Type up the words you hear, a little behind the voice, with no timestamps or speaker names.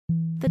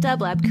The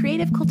Dub Lab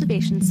Creative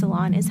Cultivation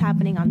Salon is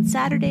happening on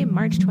Saturday,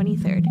 March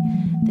 23rd.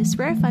 This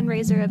rare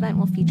fundraiser event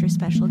will feature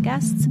special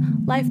guests,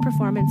 live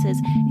performances,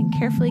 and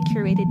carefully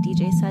curated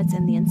DJ sets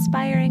in the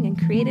inspiring and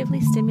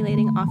creatively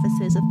stimulating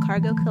offices of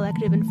Cargo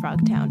Collective in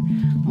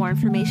Frogtown. More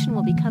information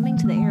will be coming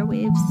to the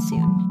airwaves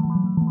soon.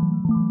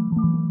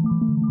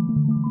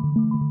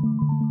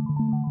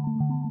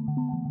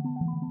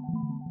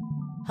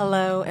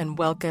 Hello and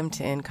welcome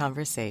to In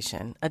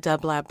Conversation, a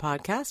Dub Lab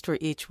podcast where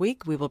each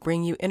week we will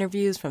bring you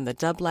interviews from the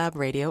Dub Lab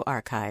radio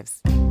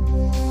archives.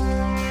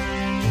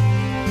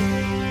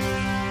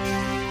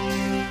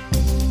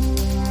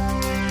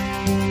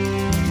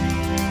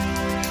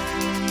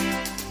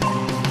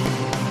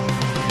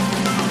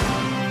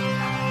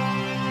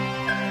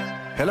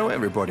 Hello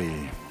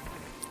everybody.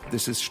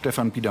 This is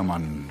Stefan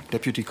Biedermann,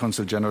 Deputy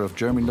Consul General of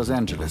Germany in Los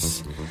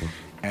Angeles.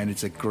 And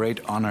it's a great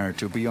honor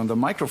to be on the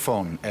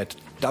microphone at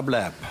Dub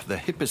Lab, the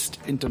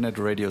hippest internet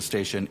radio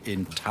station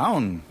in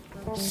town.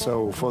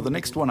 So for the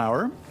next 1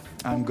 hour,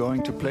 I'm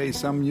going to play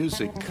some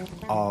music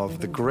of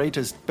the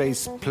greatest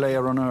bass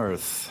player on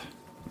earth.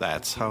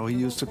 That's how he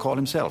used to call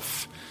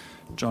himself.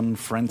 John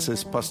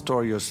Francis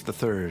Pastorius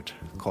III,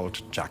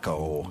 called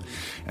Jaco.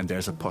 And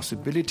there's a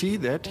possibility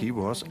that he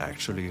was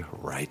actually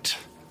right.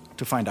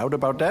 To find out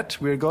about that,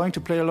 we're going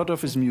to play a lot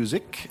of his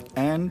music,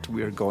 and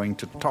we're going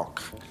to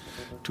talk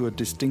to a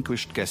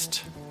distinguished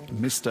guest,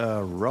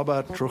 Mr.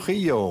 Robert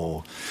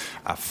Trujillo,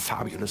 a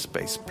fabulous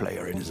bass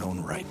player in his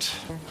own right.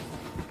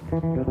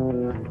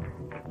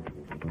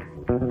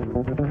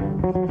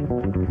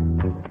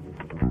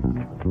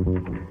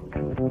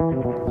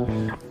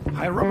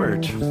 Hi,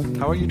 Robert.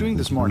 How are you doing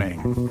this morning?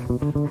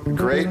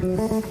 Great.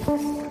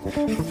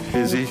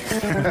 Busy.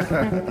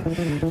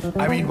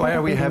 I mean, why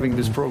are we having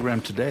this program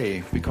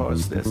today?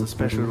 Because there's a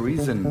special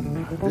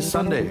reason. This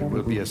Sunday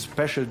will be a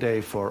special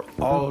day for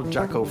all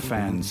Jaco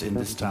fans in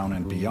this town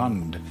and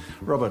beyond.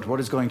 Robert, what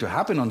is going to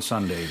happen on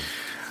Sunday?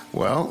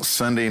 Well,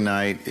 Sunday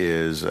night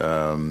is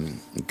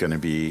going to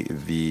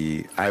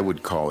be I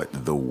would call it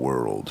the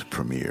world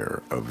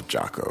premiere of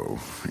Jaco.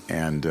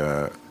 And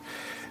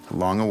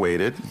long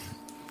awaited.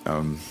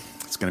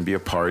 It's going to be a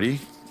party.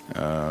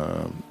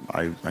 I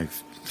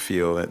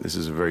feel that this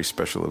is a very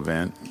special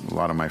event. A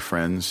lot of my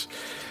friends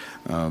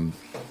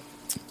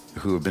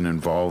who have been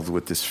involved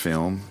with this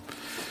film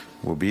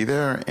will be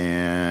there,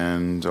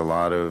 and a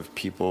lot of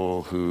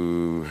people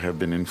who have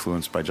been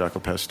influenced by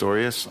Jaco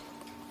Pastorius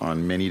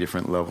on many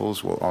different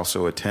levels will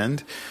also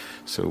attend.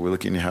 So we're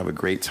looking to have a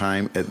great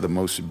time at the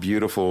most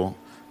beautiful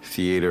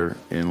theater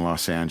in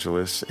Los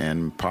Angeles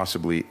and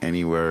possibly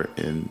anywhere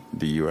in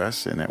the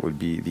U.S., and that would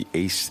be the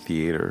Ace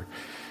Theater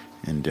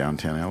in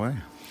downtown L.A.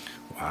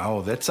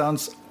 Wow, that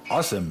sounds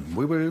awesome.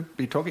 We will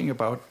be talking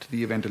about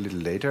the event a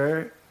little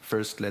later.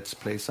 First, let's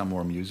play some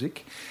more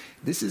music.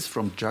 This is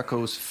from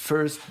Jaco's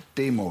first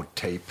demo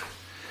tape.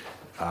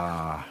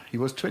 He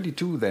was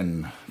 22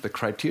 then. The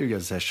Criteria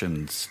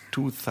Sessions,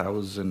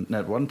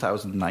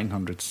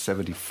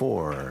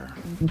 1974.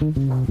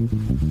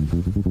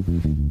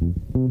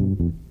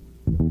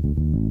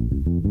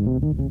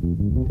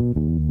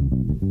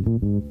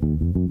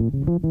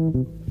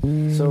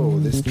 So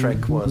this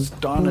track was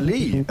Donna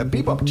Lee, a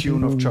bebop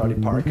tune of Charlie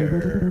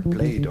Parker,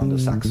 played on the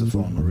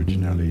saxophone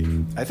originally.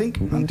 I think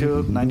until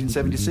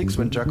 1976,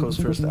 when Jaco's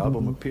first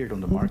album appeared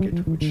on the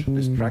market, which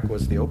this track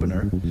was the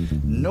opener,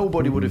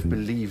 nobody would have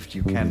believed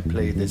you can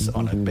play this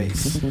on a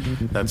bass.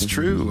 That's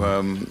true.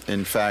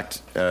 In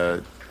fact,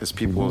 as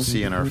people will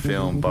see in our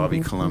film, Bobby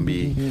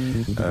Colombi,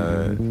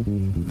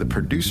 the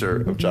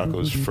producer of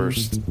Jaco's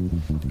first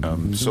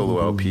solo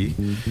LP,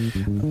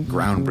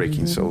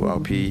 groundbreaking solo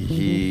LP,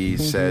 he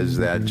says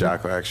that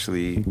Jaco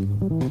actually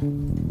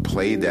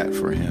played that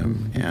for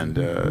him, and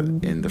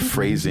the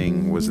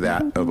phrasing was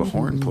that of a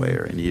horn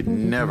player, and he had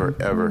never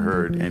ever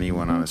heard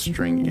anyone on a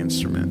string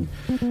instrument,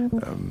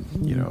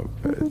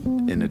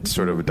 in a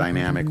sort of a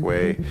dynamic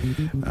way,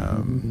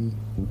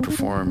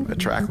 perform a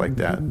track like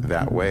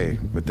that way,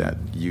 with that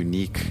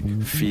unique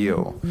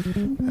feel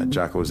that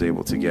Jaco was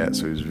able to get.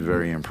 So he was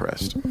very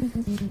impressed.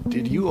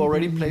 Did you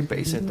already play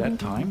bass at that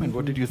time, and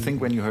what did you think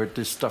when you heard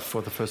this stuff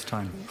for the first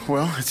time?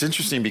 Well, it's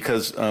interesting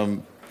because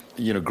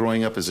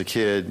growing up as a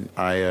kid,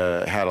 I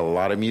had a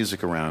lot of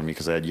music around me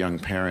because I had young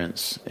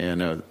parents,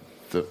 and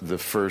the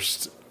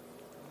first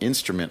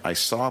instrument I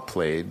saw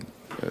played,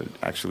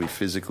 actually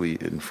physically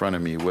in front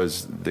of me,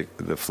 was the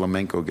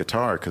flamenco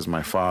guitar, because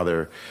my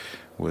father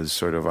was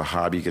sort of a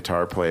hobby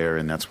guitar player,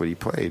 and that's what he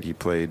played. He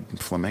played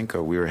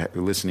flamenco. We were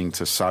listening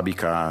to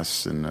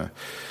sabicas and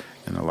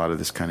a lot of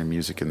this kind of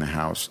music in the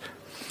house.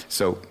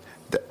 So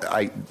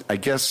I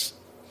guess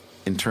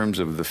in terms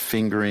of the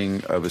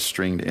fingering of a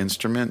stringed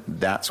instrument,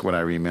 that's what I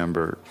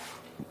remember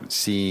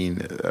seeing,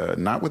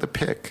 not with a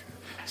pick,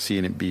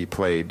 seeing it be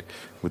played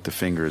with the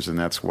fingers, and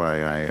that's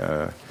why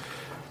I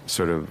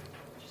sort of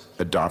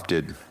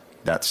adopted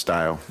that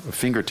style of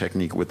finger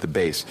technique with the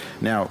bass.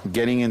 Now,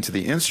 getting into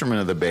the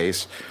instrument of the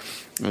bass,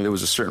 there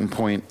was a certain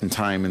point in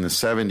time in the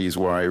 70s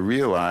where I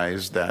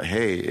realized that,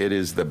 hey, it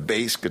is the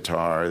bass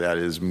guitar that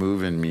is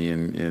moving me,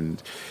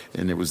 and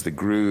it was the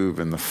groove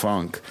and the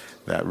funk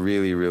that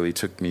really, really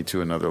took me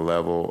to another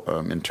level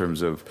in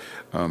terms of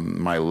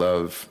my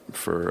love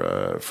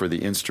for the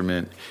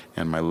instrument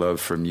and my love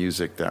for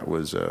music that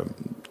was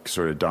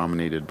sort of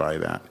dominated by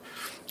that.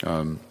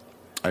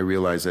 I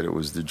realized that it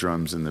was the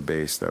drums and the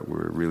bass that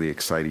were really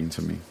exciting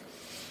to me.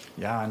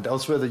 Yeah, and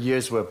those were the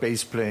years where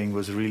bass playing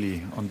was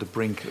really on the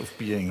brink of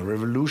being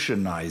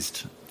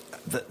revolutionized.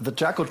 The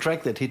Jaco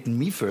track that hit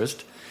me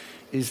first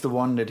is the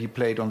one that he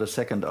played on the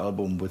second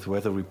album with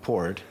Weather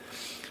Report,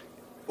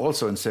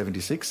 also in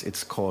 '76.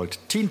 It's called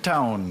Teen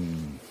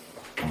Town.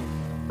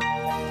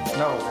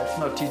 No, that's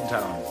not Teen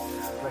Town.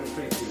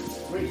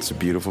 It's a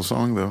beautiful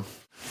song, though.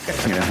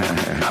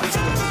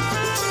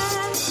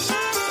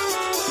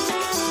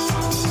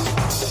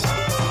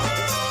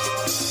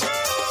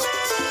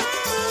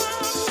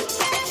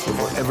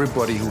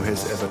 Everybody who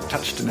has ever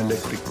touched an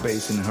electric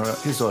bass in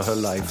his or her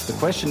life. The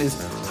question is,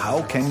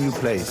 how can you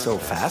play so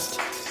fast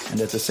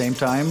and at the same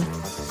time,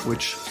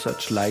 with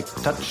such light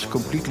touch,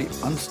 completely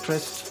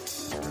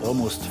unstressed,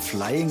 almost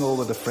flying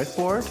over the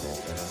fretboard?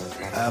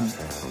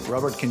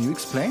 Robert, can you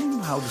explain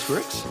how this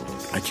works?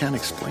 I can't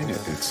explain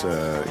it. It's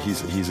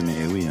he's an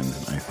alien.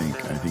 I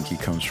think he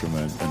comes from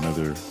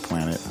another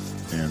planet,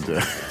 and.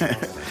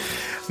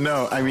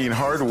 No, I mean,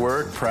 hard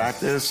work,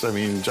 practice. I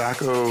mean,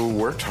 Jaco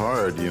worked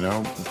hard, you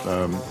know.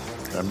 I'm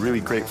really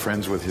great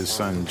friends with his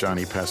son,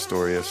 Johnny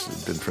Pastorius.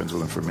 I've been friends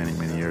with him for many,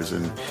 many years.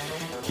 And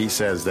he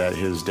says that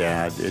his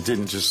dad, it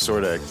didn't just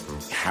sort of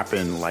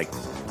happen like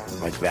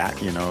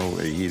that, you know.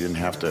 He didn't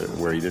have to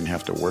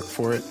work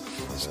for it.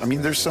 I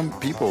mean, there's some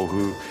people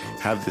who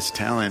have this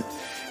talent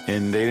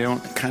and they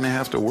don't kind of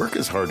have to work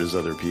as hard as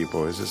other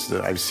people. It's just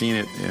that I've seen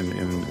it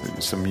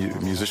in some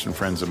musician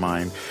friends of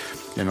mine.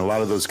 And a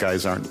lot of those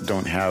guys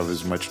don't have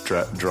as much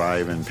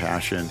drive and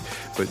passion.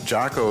 But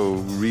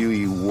Jaco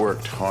really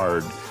worked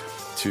hard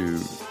to,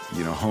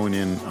 you know, hone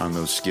in on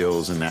those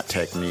skills and that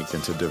technique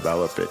and to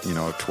develop it, you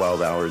know,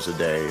 12 hours a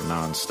day,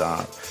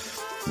 nonstop.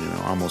 You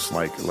know, almost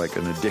like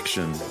an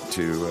addiction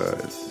to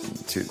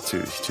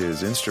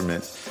his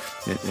instrument,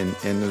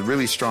 and a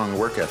really strong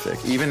work ethic.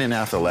 Even in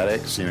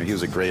athletics, you know, he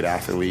was a great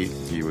athlete.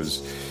 He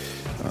was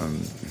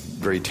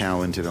very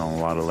talented on a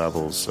lot of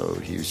levels, so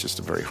he was just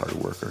a very hard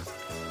worker.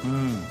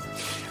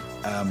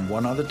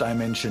 One other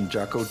dimension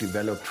Jaco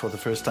developed for the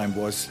first time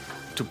was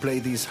to play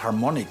these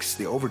harmonics,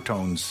 the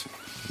overtones.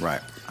 Right.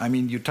 I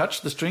mean, you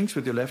touch the strings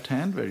with your left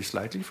hand very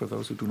slightly, for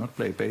those who do not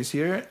play bass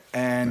here,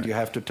 and right. You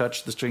have to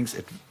touch the strings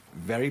at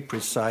very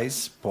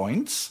precise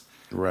points.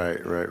 Right.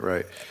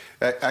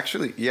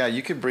 Actually, yeah,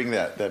 you could bring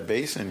that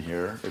bass in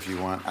here if you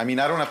want. I mean,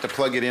 I don't have to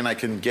plug it in. I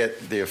can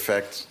get the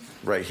effect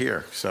right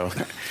here. So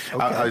okay.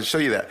 I'll show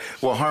you that.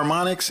 Well,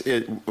 harmonics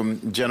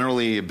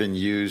generally have been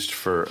used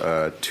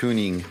for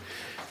tuning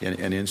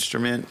an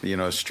instrument, you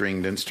know, a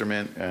stringed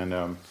instrument,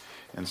 and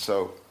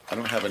so I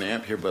don't have an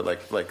amp here, but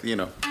like you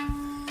know,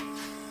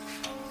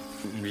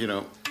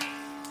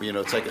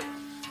 it's like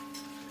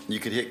you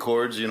could hit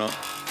chords, you know.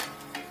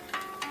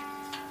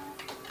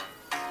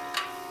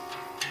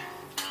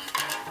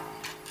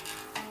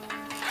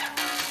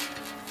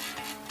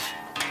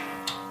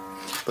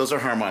 Those are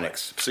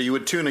harmonics. So you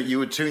would tune it. You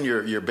would tune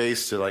your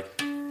bass to,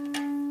 like,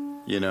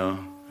 you know.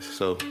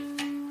 So,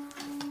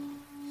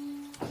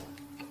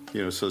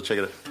 you know. So check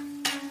it out.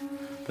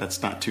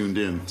 That's not tuned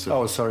in. So,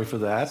 oh, sorry for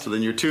that. So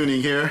then you're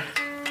tuning here.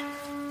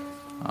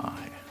 Oh,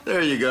 yeah.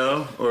 There you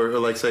go. Or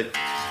like say,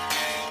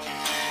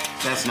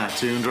 that's not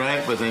tuned,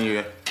 right? But then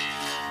you go,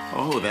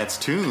 oh, that's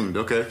tuned.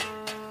 Okay,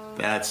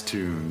 that's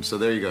tuned. So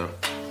there you go.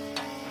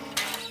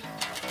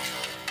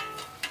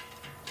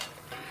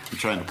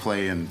 Trying to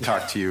play and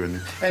talk to you,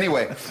 and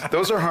anyway,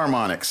 those are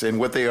harmonics, and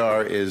what they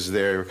are is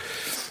they're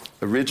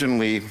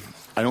originally,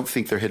 I don't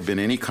think there had been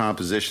any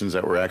compositions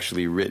that were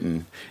actually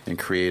written and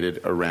created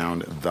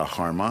around the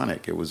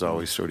harmonic. It was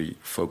always sort of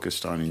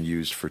focused on and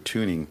used for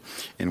tuning.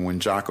 And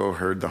when Jaco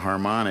heard the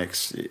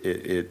harmonics,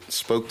 it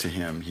spoke to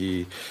him.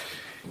 He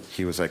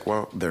was like,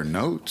 well, they're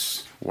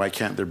notes. Why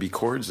can't there be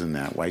chords in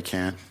that? Why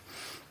can't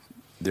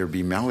there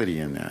be melody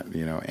in that?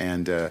 You know,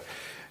 and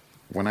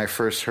when I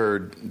first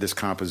heard this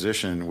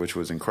composition, which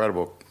was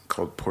incredible,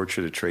 called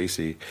Portrait of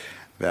Tracy,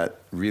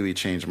 that really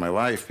changed my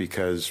life,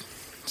 because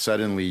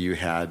suddenly you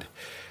had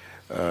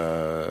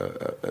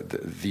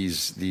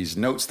these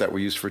notes that were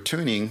used for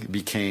tuning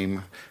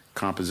became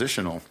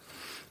compositional.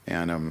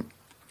 And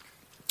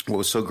what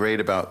was so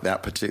great about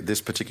this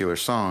particular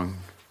song,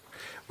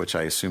 which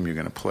I assume you're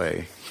going to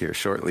play here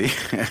shortly,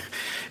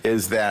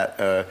 is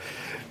that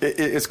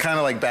it's kind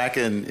of like back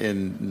in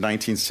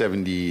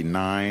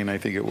 1979, I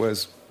think it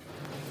was,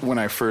 when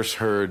I first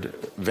heard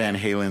Van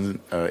Halen,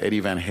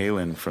 Eddie Van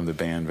Halen from the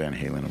band Van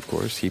Halen, of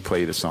course. He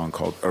played a song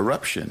called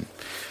Eruption,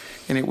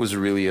 and it was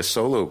really a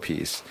solo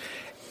piece.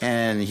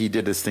 And he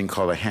did this thing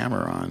called a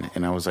hammer-on,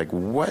 and I was like,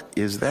 what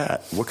is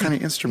that? What kind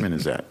of instrument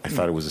is that? I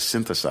thought it was a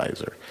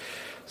synthesizer.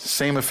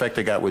 Same effect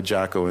I got with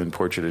Jaco in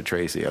Portrait of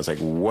Tracy. I was like,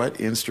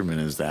 what instrument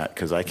is that?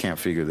 Because I can't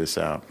figure this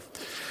out.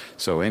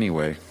 So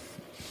anyway,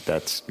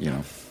 that's,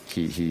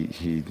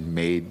 he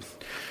made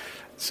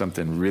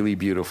something really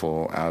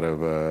beautiful out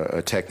of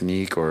a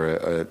technique or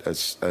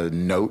a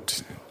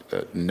note,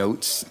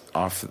 notes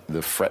off the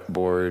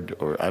fretboard,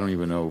 or I don't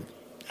even know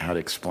how to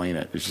explain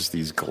it. It's just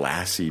these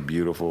glassy,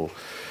 beautiful,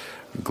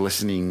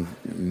 glistening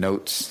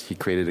notes. He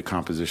created a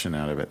composition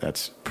out of it.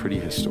 That's pretty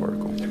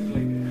historical.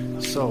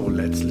 So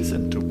let's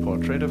listen to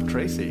Portrait of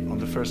Tracy on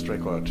the first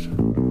record.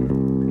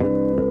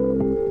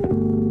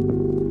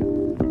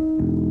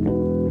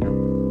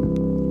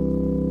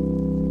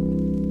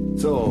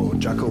 So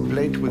Jaco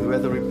played with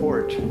Weather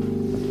Report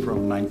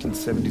from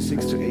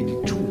 1976 to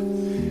 82.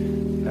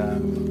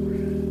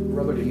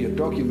 Robert, in your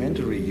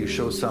documentary, you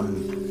show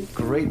some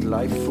great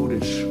live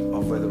footage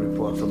of Weather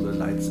Report from the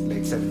late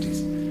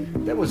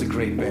 70s. That was a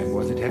great band,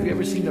 was it? Have you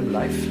ever seen them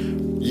live?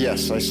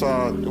 Yes, I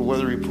saw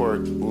Weather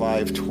Report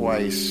live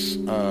twice.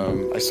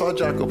 I saw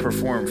Jaco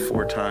perform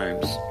 4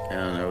 times,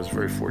 and I was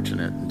very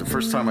fortunate. The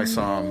first time I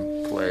saw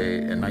him play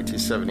in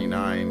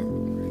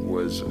 1979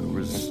 was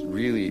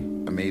really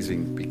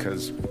amazing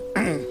because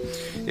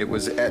it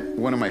was at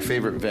one of my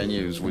favorite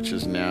venues, which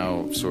is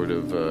now sort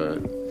of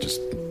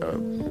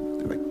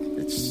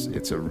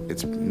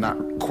it's not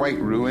quite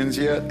ruins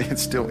yet.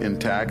 It's still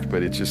intact,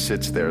 but it just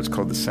sits there. It's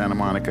called the Santa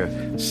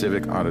Monica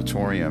Civic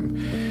Auditorium,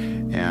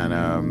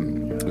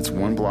 and it's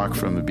 1 block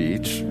from the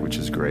beach, which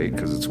is great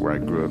because it's where I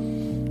grew up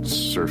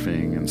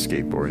surfing and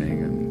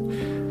skateboarding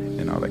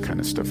and all that kind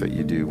of stuff that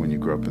you do when you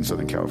grow up in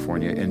Southern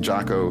California. And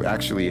Jaco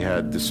actually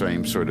had the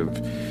same sort of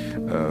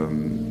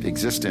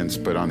existence,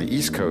 but on the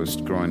East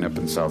Coast, growing up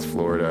in South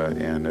Florida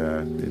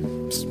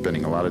and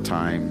spending a lot of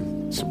time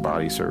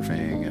body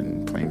surfing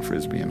and playing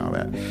Frisbee and all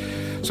that.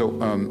 So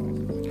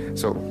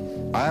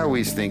I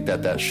always think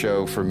that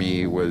show for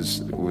me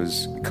was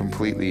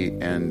completely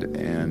and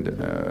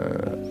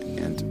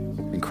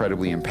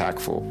incredibly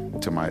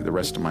impactful to the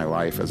rest of my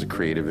life as a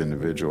creative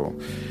individual,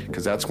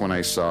 because that's when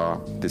I saw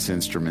this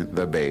instrument,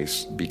 the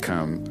bass,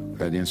 become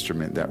an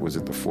instrument that was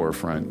at the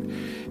forefront,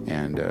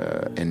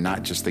 and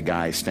not just the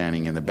guy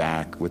standing in the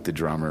back with the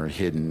drummer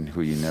hidden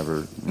who you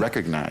never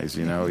recognize.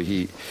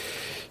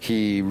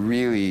 He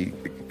really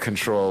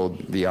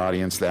controlled the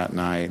audience that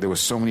night. There was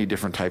so many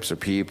different types of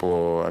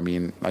people. I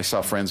mean, I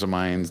saw friends of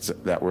mine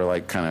that were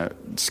like kind of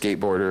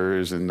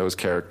skateboarders and those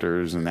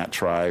characters and that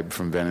tribe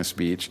from Venice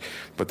Beach.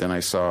 But then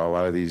I saw a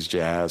lot of these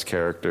jazz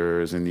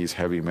characters and these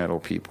heavy metal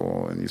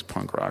people and these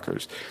punk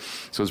rockers.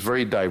 So it's a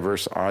very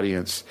diverse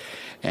audience.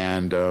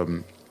 And,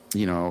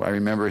 I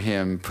remember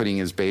him putting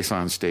his bass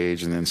on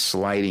stage and then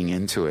sliding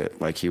into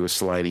it like he was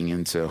sliding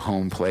into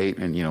home plate.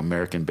 And,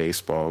 American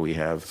baseball, we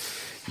have...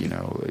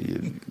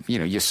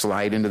 you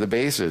slide into the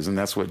bases, and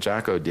that's what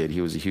Jaco did.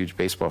 He was a huge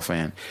baseball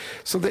fan.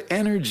 So the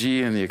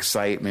energy and the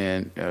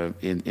excitement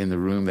in the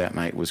room that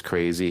night was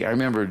crazy. I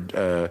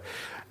remember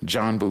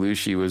John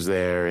Belushi was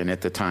there, and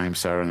at the time,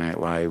 Saturday Night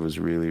Live was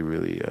really,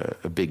 really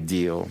a big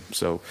deal.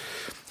 So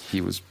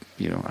he was,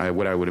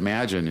 what I would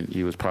imagine,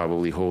 he was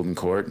probably holding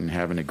court and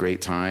having a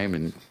great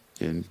time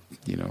and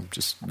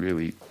just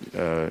really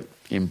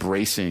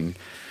embracing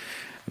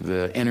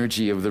the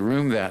energy of the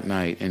room that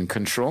night and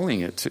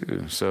controlling it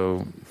too.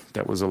 So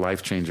that was a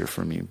life changer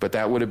for me. But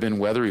that would have been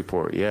Weather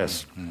Report,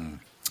 yes. Mm-hmm.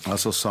 I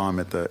also saw him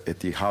at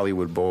the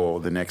Hollywood Bowl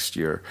the next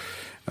year.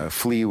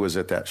 Flea was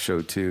at that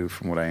show too,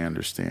 from what I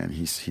understand.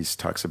 He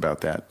talks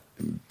about that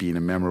being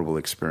a memorable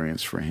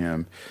experience for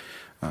him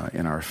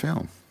in our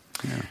film.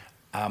 Yeah.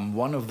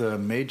 One of the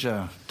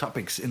major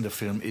topics in the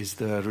film is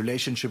the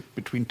relationship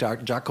between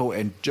Jaco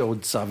and Joe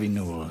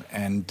Zawinul,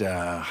 and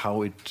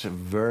how it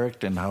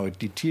worked and how it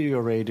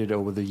deteriorated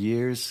over the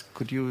years.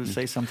 Could you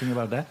say something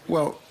about that?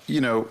 Well,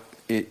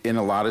 in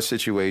a lot of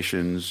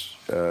situations,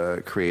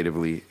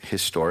 creatively,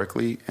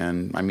 historically,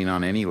 and I mean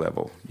on any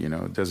level,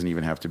 it doesn't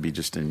even have to be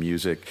just in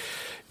music.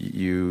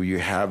 You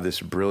have this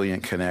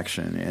brilliant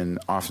connection, and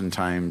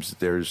oftentimes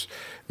there's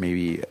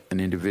maybe an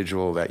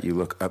individual that you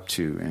look up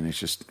to, and it's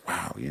just,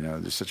 wow,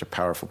 there's such a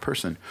powerful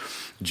person.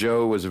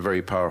 Joe was a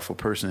very powerful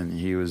person.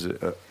 He was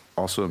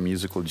also a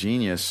musical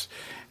genius,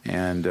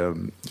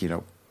 and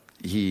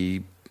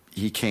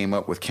he came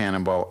up with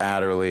Cannonball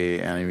Adderley,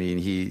 and I mean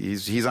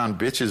he's on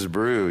Bitches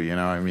Brew,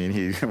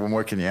 what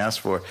more can you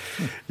ask for,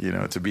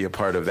 to be a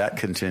part of that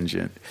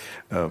contingent.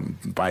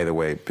 By the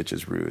way,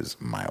 Bitches Brew is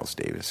Miles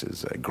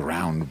Davis's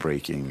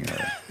groundbreaking,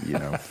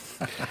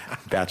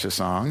 batch of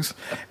songs,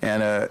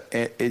 and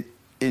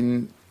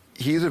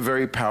he's a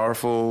very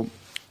powerful,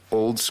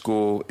 old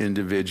school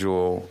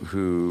individual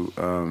who.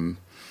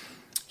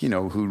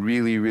 Who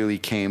really, really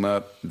came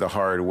up the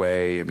hard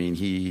way. I mean,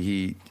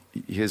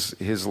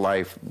 his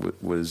life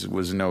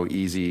was no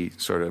easy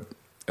sort of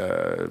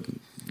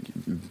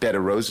bed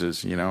of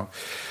roses,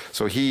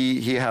 So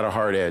he had a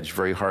hard edge,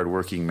 very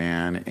hardworking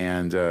man,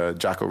 and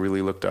Jaco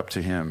really looked up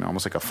to him,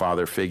 almost like a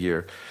father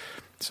figure.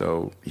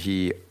 So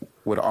he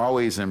would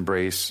always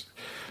embrace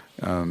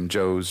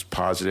Joe's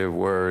positive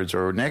words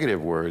or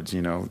negative words,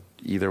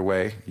 either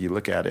way you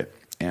look at it.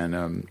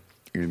 And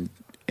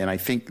I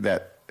think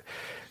that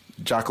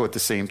Jaco at the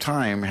same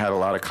time had a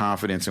lot of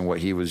confidence in what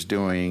he was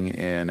doing,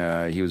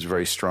 and he was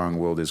very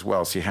strong-willed as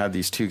well. So you had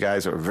these two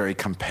guys that were very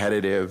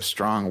competitive,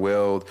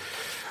 strong-willed,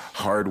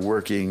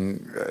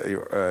 hard-working,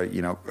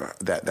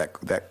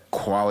 that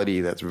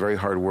quality that's very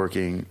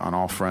hard-working on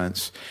all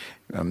fronts.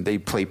 They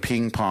play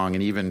ping pong,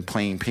 and even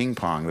playing ping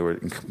pong, they were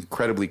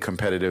incredibly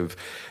competitive.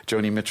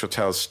 Joni Mitchell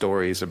tells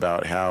stories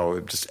about how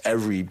just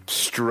every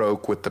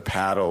stroke with the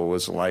paddle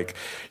was like,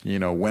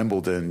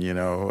 Wimbledon,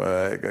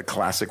 a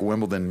classic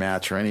Wimbledon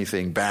match or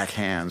anything,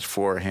 backhands,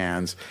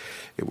 forehands.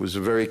 It was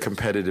a very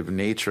competitive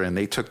nature, and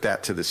they took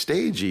that to the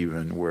stage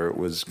even, where it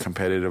was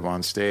competitive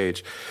on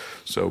stage.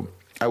 So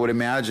I would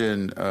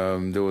imagine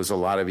there was a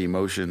lot of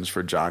emotions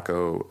for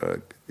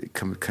Jaco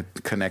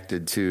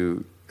connected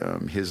to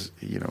his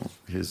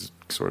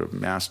sort of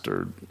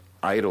master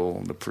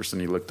idol, the person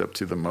he looked up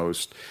to the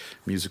most,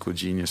 musical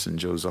genius, and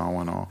Joe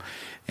Zawinul.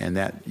 And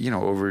that,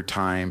 over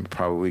time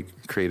probably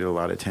created a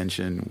lot of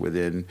tension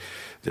within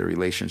their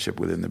relationship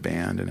within the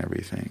band and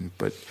everything.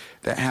 But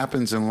that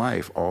happens in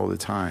life all the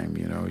time.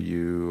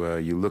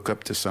 You look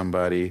up to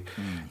somebody,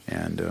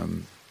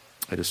 and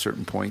at a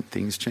certain point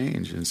things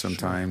change, and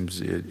sometimes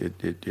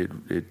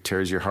it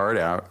tears your heart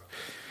out.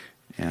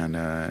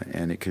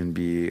 And it can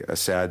be a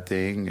sad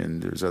thing,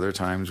 and there's other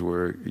times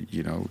where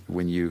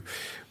when you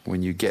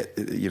get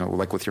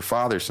like with your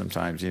father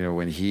sometimes,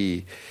 when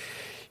he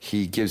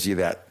gives you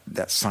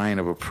that sign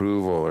of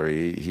approval, or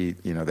he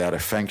that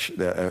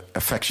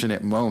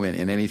affectionate moment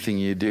in anything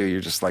you do,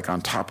 you're just like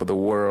on top of the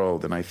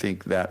world. And I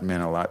think that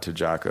meant a lot to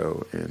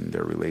Jaco in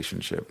their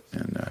relationship,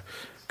 and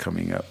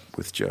coming up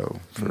with Joe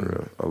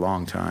for a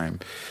long time.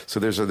 So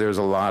there's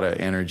a lot of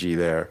energy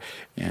there,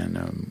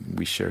 and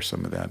we share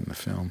some of that in the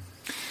film.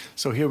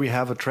 So here we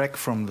have a track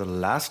from the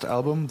last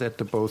album that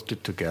they both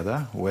did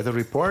together, Weather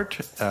Report.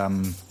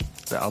 The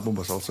album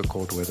was also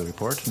called Weather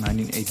Report,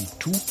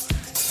 1982,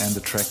 and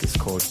the track is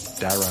called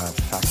Dara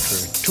Factor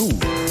 2.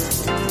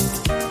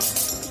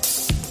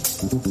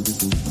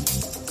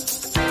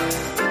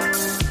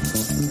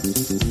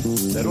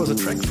 That was a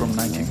track from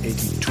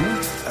 1982.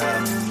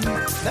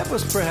 That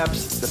was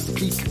perhaps the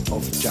peak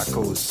of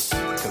Jaco's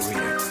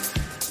career.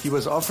 He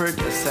was offered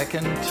a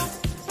second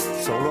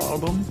solo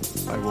album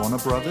by Warner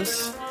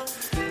Brothers.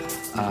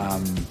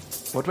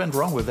 What went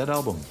wrong with that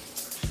album?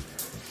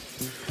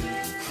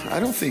 I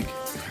don't think,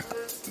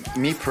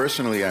 me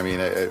personally,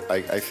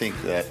 I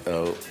think that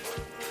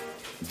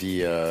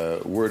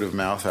the Word of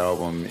Mouth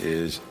album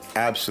is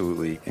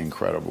absolutely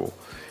incredible.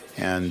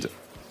 And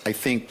I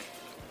think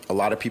a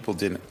lot of people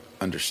didn't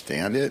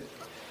understand it.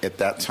 At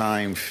that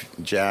time,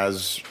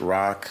 jazz,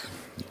 rock,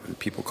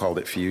 people called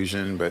it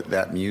fusion, but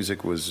that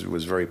music was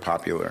very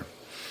popular.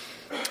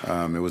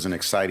 It was an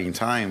exciting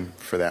time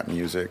for that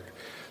music,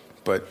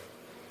 but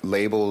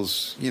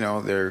labels,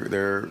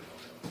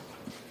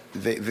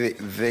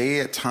 they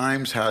at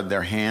times had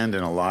their hand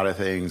in a lot of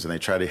things, and they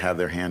tried to have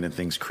their hand in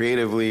things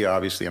creatively,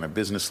 obviously on a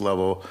business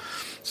level,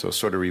 so it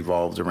sort of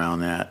revolved around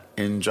that.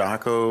 And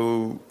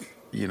Jaco,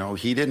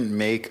 he didn't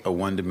make a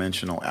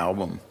one-dimensional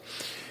album,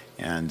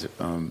 and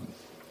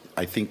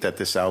I think that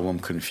this album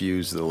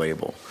confused the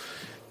label,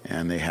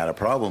 and they had a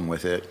problem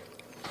with it,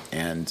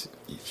 and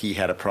he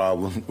had a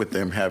problem with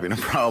them having a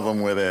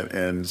problem with it,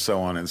 and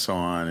so on and so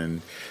on.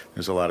 And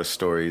there's a lot of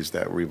stories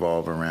that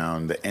revolve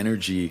around the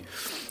energy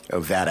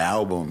of that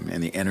album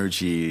and the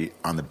energy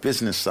on the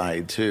business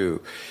side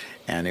too.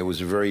 And it was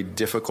a very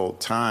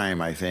difficult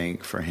time, I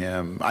think, for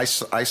him. I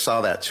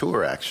saw that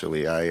tour,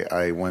 actually.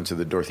 I went to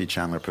the Dorothy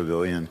Chandler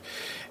Pavilion,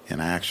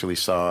 and I actually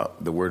saw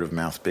the Word of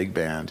Mouth Big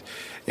Band.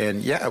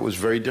 And yeah, it was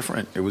very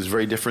different. It was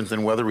very different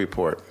than Weather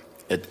Report.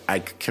 I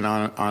can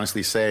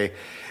honestly say,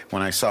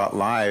 when I saw it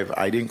live,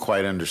 I didn't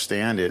quite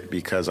understand it,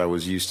 because I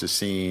was used to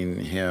seeing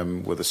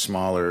him with a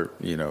smaller,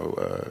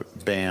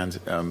 band.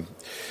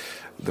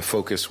 The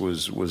focus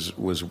was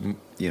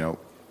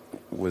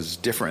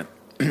different.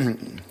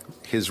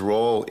 His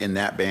role in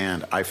that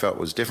band, I felt,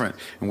 was different.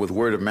 And with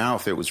Word of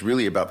Mouth, it was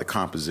really about the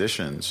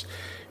compositions,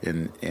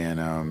 and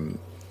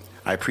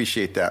I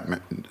appreciate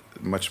that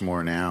much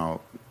more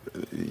now.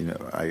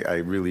 I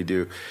really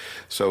do.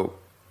 So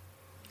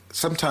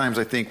sometimes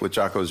I think with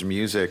Jaco's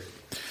music,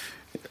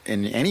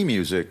 in any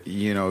music,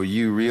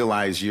 you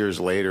realize years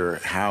later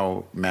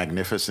how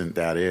magnificent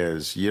that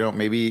is. You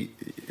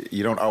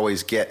don't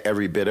always get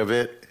every bit of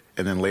it,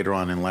 and then later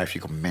on in life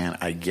you go, man,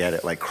 I get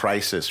it. Like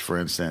Crisis, for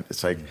instance.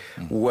 It's like,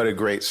 what a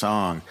great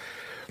song.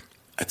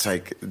 It's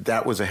like,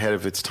 that was ahead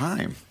of its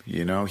time.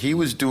 He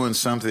was doing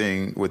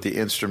something with the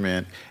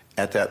instrument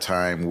at that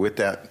time, with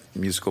that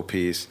musical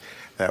piece,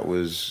 that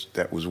was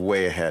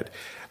way ahead.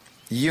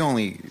 You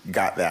only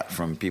got that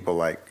from people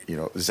like,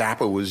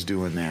 Zappa was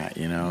doing that,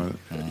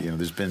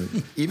 there's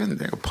been, even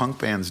punk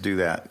bands do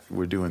that.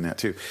 We're doing that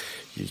too.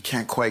 You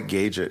can't quite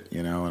gauge it,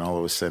 and all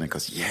of a sudden it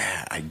goes,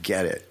 yeah, I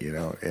get it,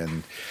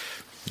 and,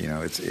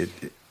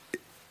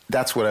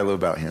 that's what I love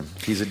about him.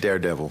 He's a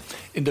daredevil.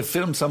 In the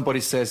film,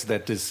 somebody says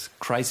that this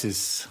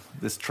Crisis,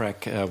 this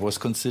track, was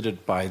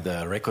considered by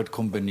the record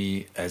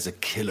company as a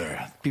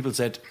killer. People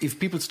said, if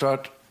people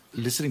start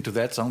listening to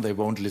that song, they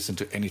won't listen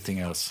to anything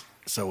else.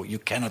 So you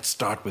cannot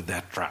start with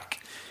that track.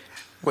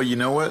 Well, you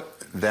know what?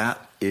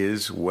 That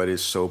is what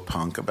is so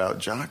punk about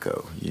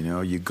Jaco. You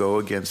know, you go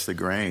against the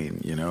grain,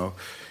 you know,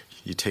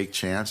 you take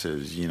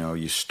chances, you know,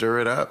 you stir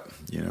it up,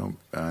 you know,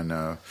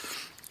 and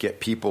get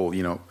people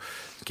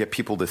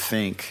to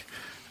think,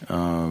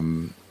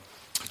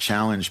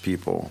 challenge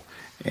people.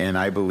 And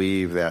I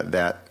believe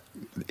that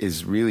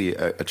is really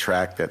a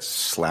track that's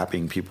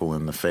slapping people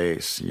in the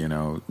face, you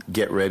know.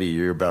 Get ready,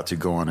 you're about to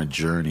go on a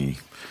journey,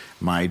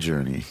 my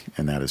journey,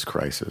 and that is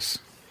Crisis.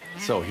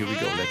 So here we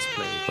go, let's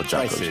play. Well,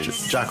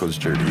 Jaco's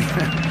journey.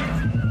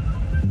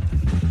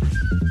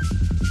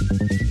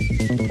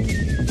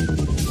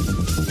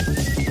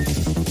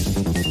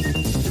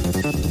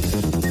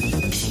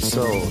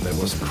 So there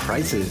was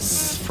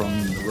Crisis from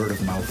the Word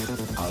of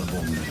Mouth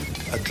album,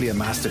 a clear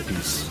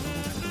masterpiece.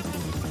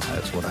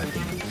 That's what I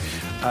think.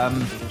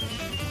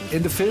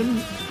 In the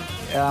film,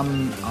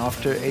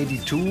 after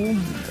 82,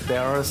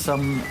 there are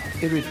some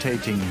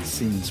irritating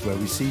scenes where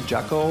we see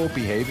Jaco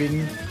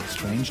behaving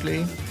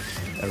strangely,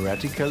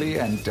 erratically,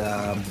 and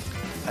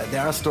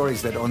there are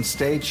stories that on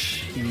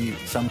stage he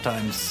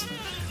sometimes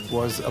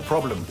was a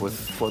problem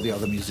for the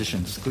other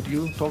musicians. Could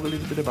you talk a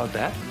little bit about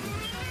that?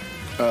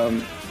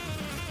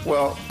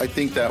 Well, I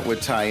think that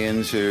would tie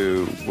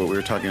into what we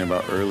were talking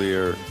about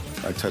earlier.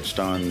 I touched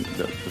on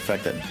the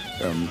fact that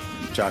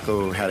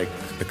Jaco had a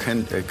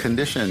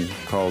condition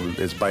called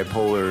is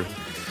bipolar.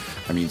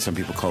 I mean, some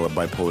people call it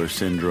bipolar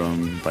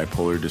syndrome,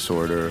 bipolar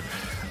disorder,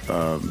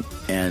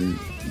 and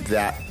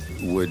that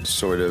would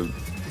sort of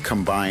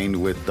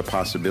combined with the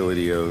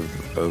possibility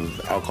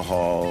of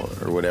alcohol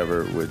or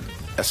whatever would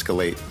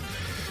escalate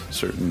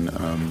certain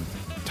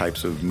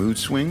types of mood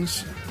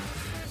swings.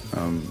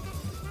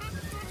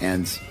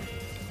 And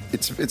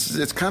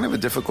it's kind of a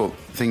difficult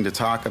thing to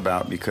talk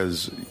about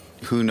because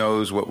who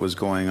knows what was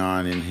going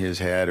on in his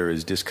head, or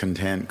his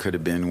discontent could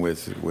have been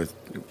with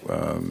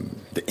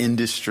the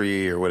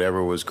industry or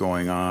whatever was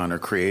going on, or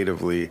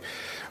creatively.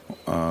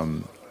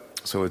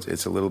 So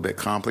it's a little bit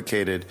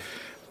complicated.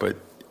 But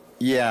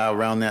yeah,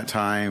 around that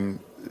time,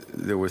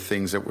 there were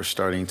things that were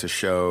starting to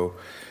show,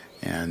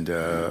 and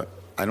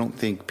I don't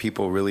think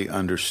people really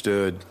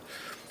understood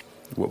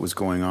what was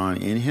going on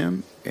in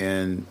him.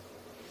 And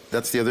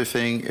that's the other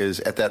thing, is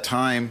at that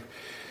time,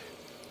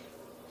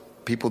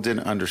 people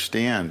didn't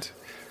understand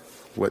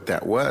what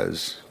that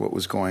was, what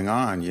was going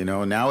on. You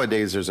know,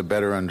 nowadays there's a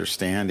better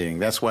understanding.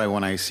 That's why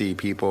when I see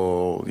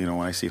people, you know,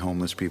 when I see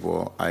homeless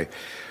people, I'm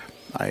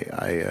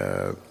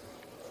less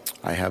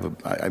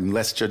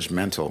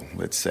judgmental,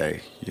 let's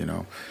say, you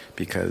know,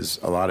 because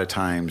a lot of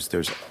times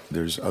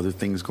there's other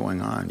things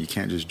going on. You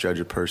can't just judge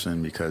a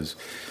person because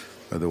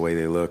of the way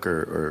they look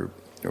or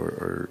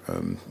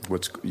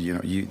what's, you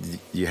know,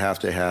 you have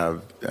to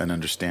have an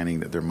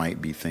understanding that there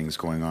might be things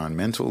going on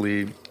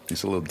mentally.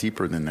 It's a little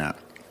deeper than that.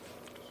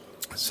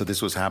 So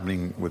this was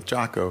happening with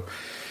Jaco,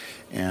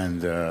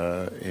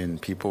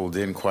 and people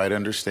didn't quite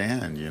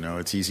understand. You know,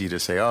 it's easy to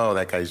say, "Oh,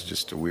 that guy's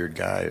just a weird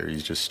guy," or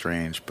 "He's just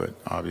strange," but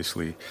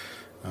obviously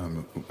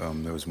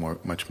there was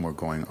much more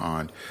going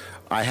on.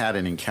 I had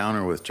an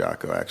encounter with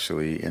Jaco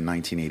actually in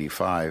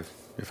 1985,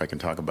 if I can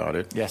talk about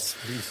it. Yes,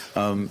 please.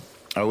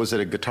 I was at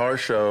a guitar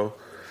show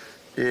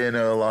in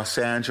Los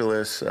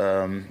Angeles.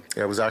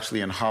 It was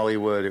actually in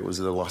Hollywood. It was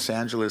the Los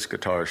Angeles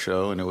Guitar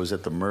Show, and it was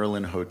at the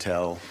Merlin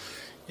Hotel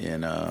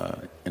in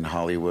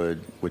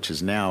Hollywood, which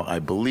is now, I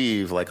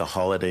believe, like a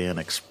Holiday Inn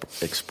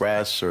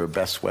Express or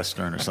Best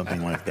Western or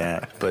something like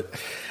that. But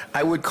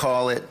I would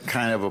call it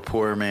kind of a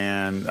poor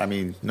man. I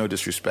mean, no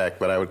disrespect,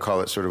 but I would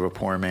call it sort of a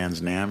poor man's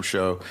NAMM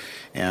show.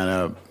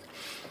 And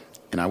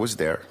I was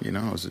there, you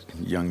know, I was a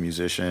young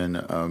musician.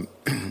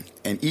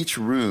 And each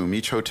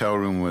hotel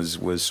room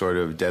was sort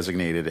of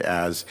designated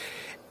as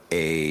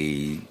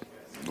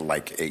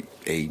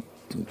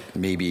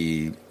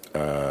maybe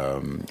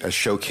a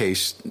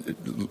showcase,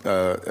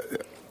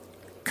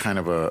 kind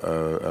of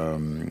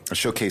a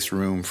showcase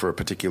room for a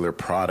particular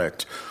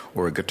product,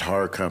 or a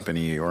guitar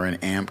company, or an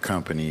amp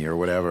company, or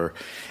whatever.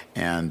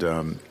 And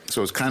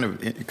so it was kind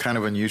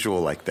of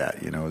unusual like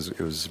that, you know. It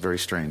was very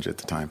strange at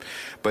the time.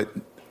 But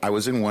I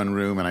was in one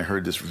room and I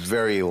heard this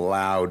very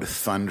loud,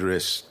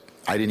 thunderous.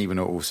 I didn't even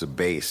know it was a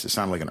bass. It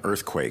sounded like an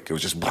earthquake. It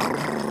was just,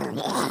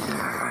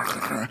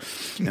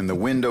 and the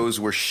windows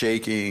were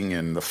shaking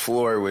and the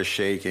floor was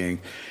shaking,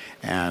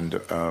 and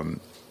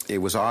it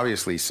was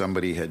obviously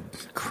somebody had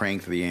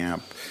cranked the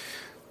amp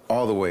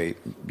all the way.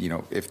 You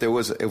know, if there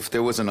was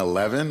an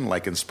 11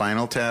 like in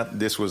Spinal Tap,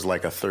 this was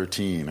like a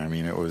 13. I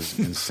mean, it was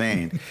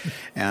insane,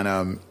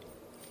 and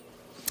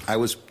I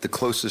was the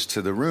closest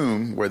to the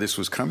room where this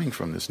was coming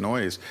from, this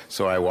noise.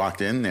 So I walked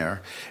in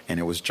there, and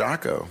it was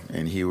Jaco,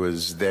 and he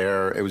was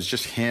there. It was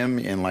just him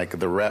and like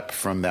the rep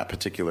from that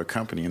particular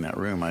company in that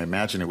room. I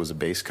imagine it was a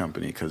bass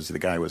company because the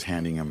guy was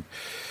handing him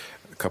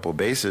a couple of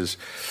basses.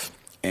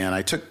 And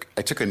I took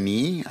a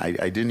knee. I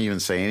didn't even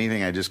say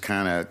anything. I just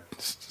kind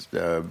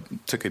of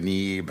took a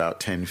knee about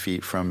 10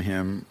 feet from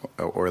him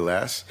or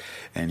less.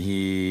 And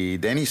he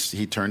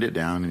turned it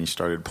down and he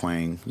started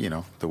playing,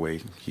 the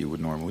way he would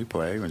normally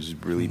play, which is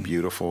really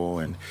beautiful.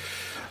 And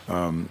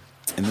then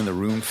the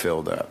room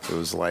filled up. It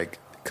was like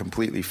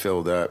completely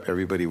filled up.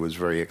 Everybody was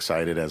very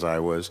excited, as I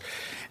was.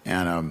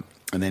 And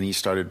then he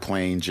started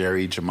playing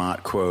Jerry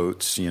Jamot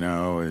quotes,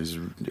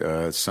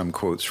 some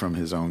quotes from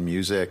his own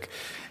music.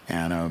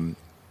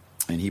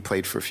 And he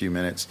played for a few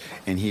minutes,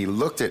 and he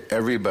looked at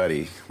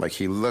everybody, like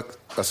he looked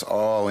us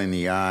all in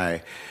the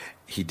eye.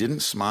 He didn't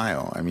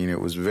smile. I mean, it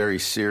was very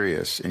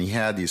serious, and he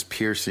had these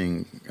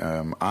piercing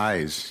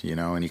eyes,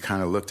 and he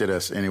kind of looked at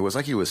us, and it was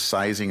like he was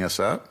sizing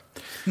us up,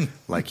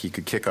 like he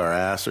could kick our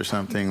ass or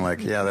something.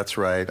 Like, yeah, that's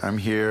right, I'm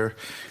here,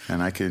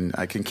 and I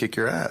can kick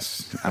your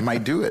ass. I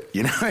might do it,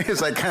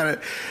 It's like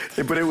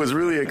but it was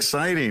really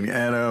exciting,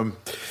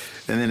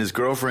 and then his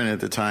girlfriend at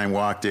the time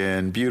walked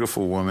in,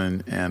 beautiful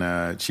woman,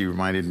 and she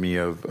reminded me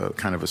of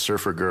kind of a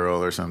surfer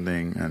girl or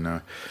something,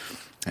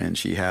 and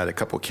she had a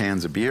couple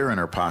cans of beer in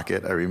her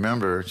pocket. I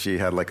remember she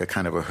had like a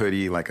kind of a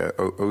hoodie, like a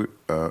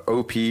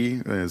OP,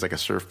 it was like a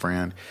surf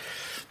brand,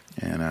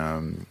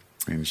 and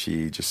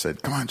she just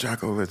said, "Come on,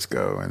 Jaco, let's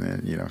go." And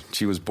then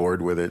she was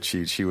bored with it.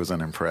 She was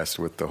unimpressed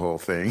with the whole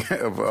thing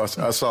of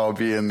us all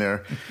being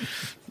there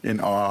in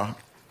awe.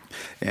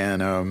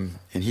 And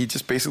he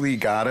just basically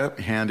got up,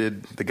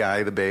 handed the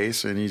guy the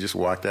bass, and he just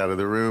walked out of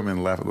the room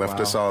and left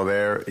us all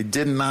there. He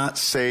did not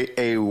say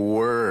a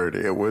word.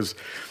 It was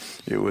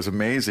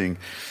amazing,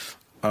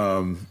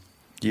 and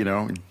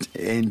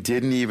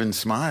didn't even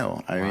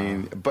smile. I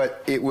mean,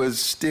 but it was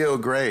still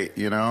great,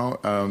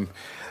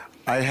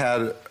 I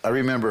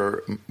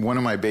remember one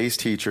of my bass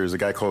teachers, a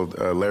guy called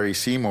Larry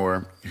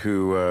Seymour,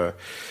 who,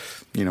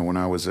 when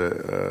I was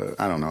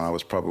I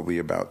was probably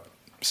about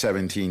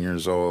 17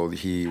 years old,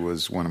 he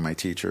was one of my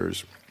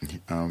teachers.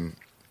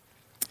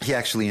 He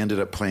actually ended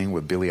up playing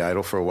with Billy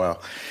Idol for a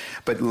while.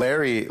 But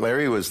Larry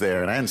was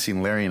there, and I hadn't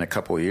seen Larry in a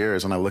couple of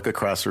years. And I look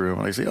across the room,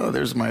 and I say, "Oh,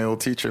 there's my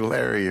old teacher,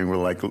 Larry." And we're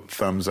like,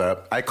 thumbs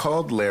up. I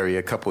called Larry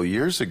a couple of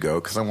years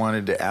ago because I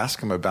wanted to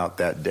ask him about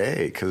that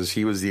day, because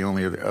he was the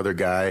only other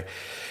guy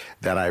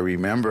that I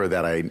remember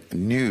that I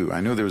knew.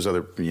 I knew there was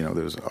there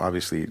was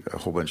obviously a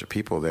whole bunch of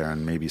people there,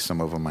 and maybe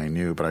some of them I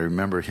knew, but I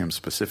remember him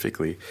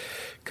specifically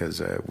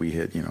because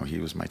he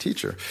was my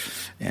teacher.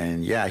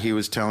 And yeah, he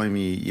was telling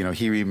me,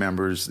 he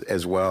remembers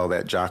as well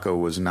that Jaco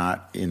was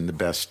not in the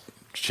best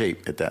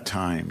shape at that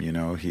time.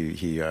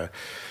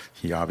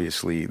 He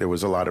obviously, there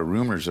was a lot of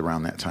rumors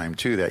around that time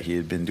too, that he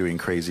had been doing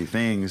crazy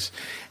things.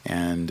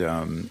 And,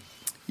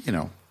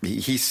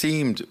 he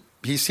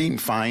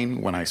seemed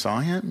fine when I saw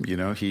him.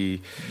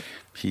 He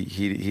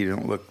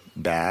didn't look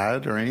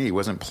bad or anything. He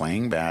wasn't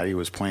playing bad. He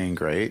was playing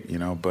great,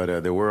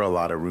 but there were a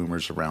lot of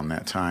rumors around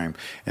that time.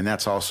 And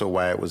that's also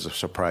why it was a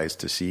surprise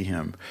to see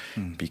him,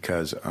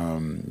 because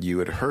you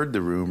had heard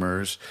the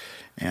rumors.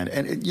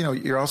 And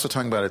you're also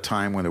talking about a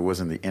time when there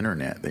wasn't the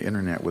internet. The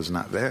internet was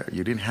not there.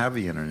 You didn't have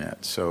the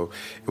internet. So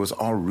it was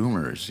all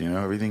rumors,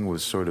 everything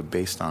was sort of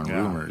based on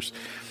rumors.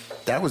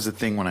 That was the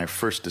thing when I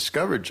first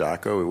discovered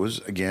Jaco. It was,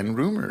 again,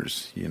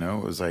 rumors. It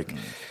was like,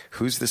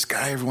 who's this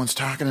guy everyone's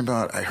talking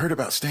about? I heard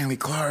about Stanley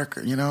Clarke,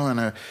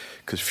 and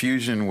because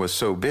fusion was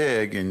so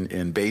big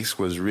and bass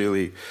was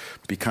really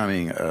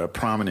becoming a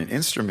prominent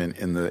instrument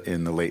in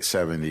the late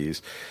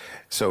 70s.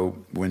 So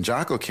when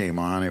Jaco came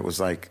on, it was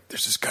like,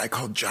 there's this guy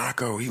called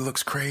Jaco. He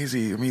looks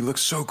crazy. I mean, he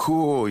looks so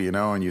cool,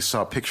 and you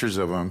saw pictures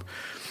of him.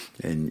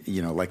 And,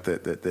 like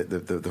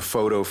the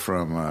photo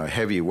from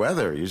Heavy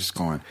Weather, you're just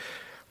going,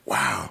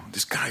 wow,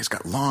 this guy's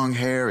got long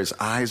hair. His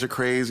eyes are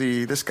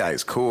crazy. This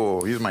guy's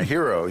cool. He's my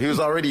hero. He was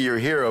already your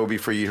hero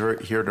before you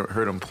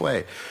heard him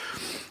play.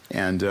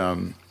 And,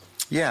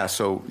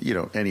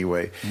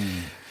 anyway.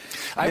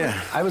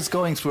 I was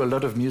going through a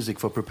lot of music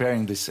for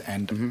preparing this,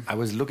 and I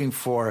was looking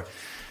for,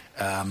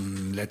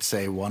 let's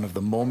say, one of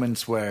the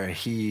moments where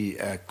he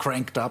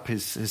cranked up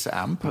his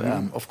amp.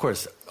 Of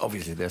course,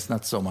 obviously, there's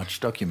not so much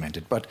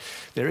documented, but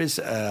there is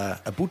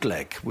a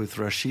bootleg with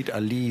Rashid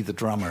Ali, the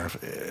drummer.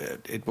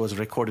 It was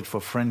recorded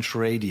for French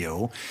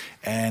radio,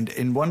 and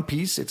in one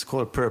piece, it's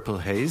called Purple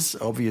Haze.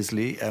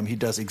 Obviously, he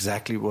does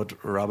exactly what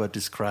Robert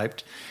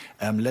described.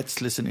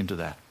 Let's listen into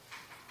that.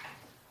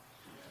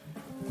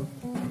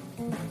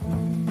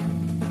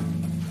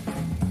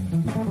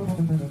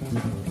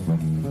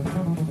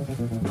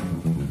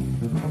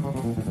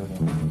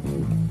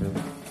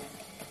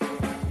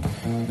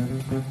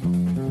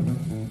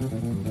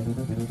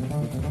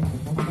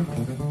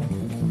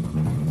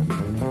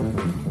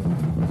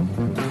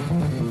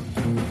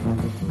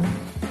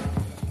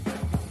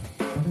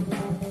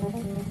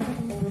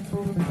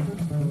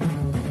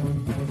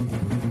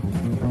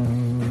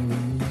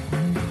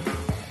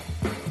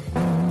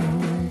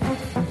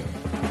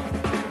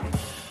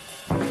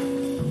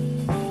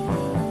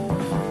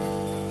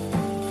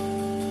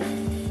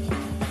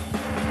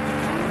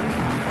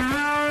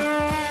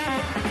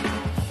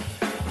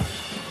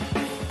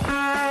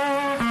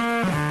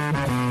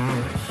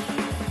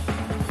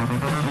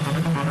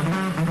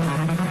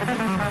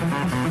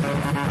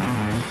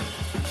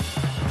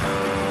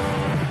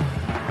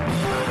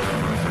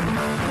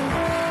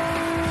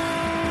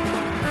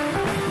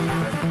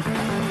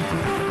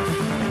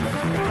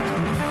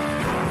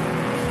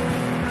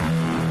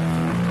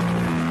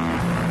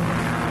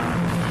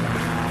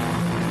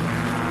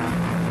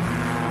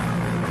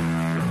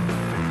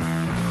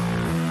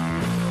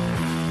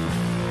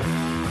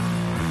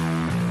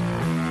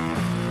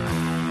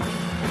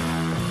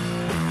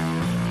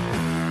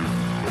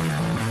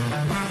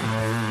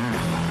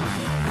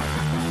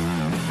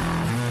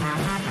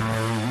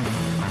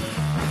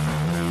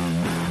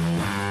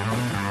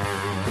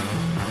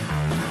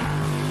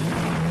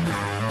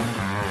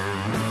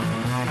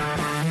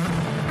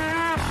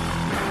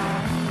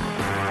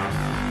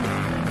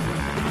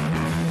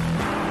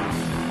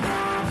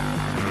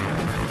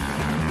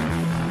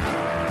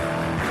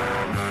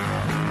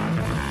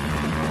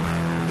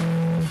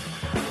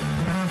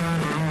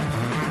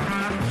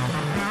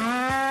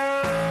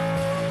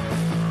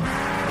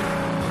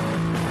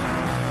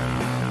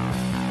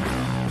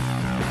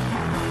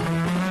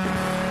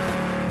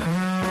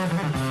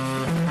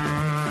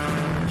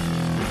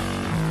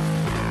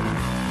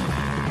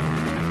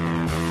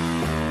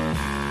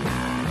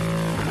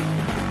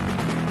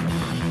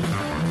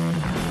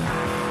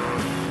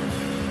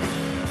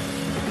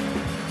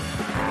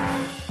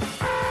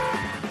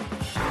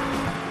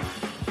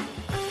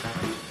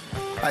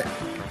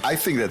 I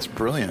think that's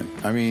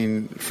brilliant. I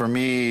mean, for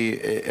me,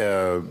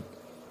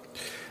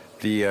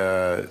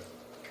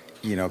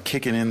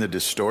 kicking in the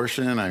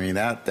distortion. I mean,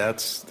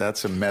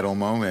 that's a metal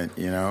moment.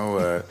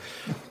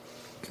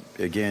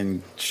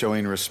 Again,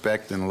 showing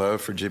respect and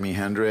love for Jimi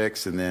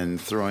Hendrix, and then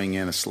throwing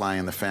in a Sly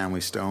and the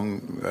Family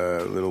Stone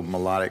little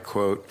melodic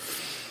quote.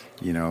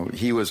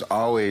 He was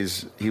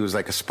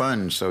like a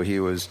sponge, so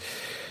he was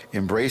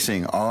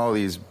embracing all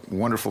these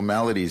wonderful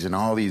melodies and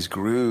all these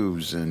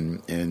grooves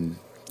and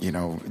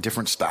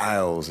different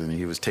styles, and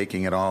he was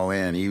taking it all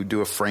in. He would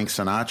do a Frank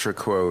Sinatra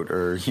quote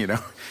or,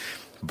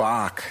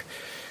 Bach,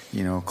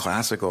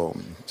 classical.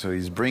 So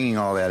he's bringing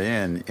all that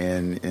in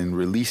and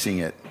releasing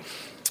it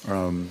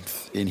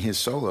in his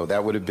solo.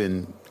 That would have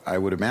been, I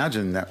would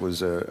imagine that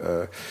was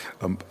a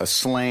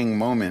slang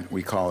moment,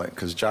 we call it,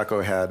 because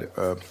Jaco had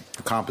a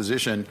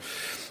composition,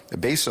 a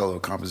bass solo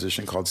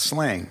composition called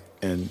Slang.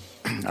 And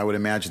I would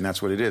imagine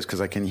that's what it is,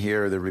 because I can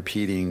hear the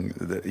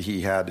repeating.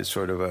 He had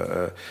sort of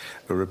a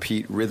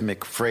repeat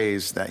rhythmic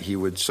phrase that he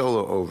would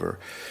solo over.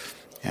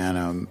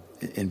 And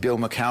Bill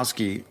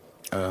Makowski,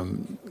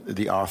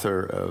 the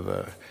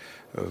author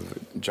of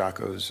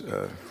Jaco's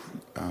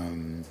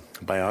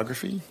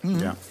biography,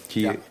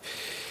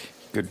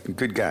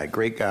 good guy,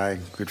 great guy,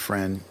 good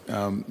friend.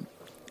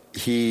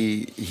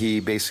 He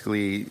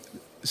basically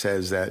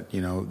says that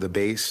the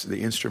bass,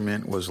 the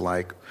instrument, was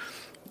like,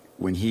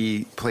 when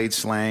he played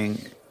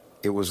Slang,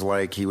 it was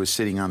like he was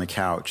sitting on the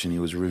couch and he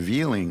was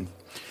revealing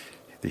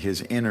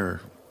his inner,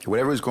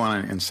 whatever was going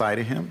on inside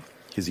of him,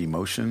 his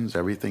emotions,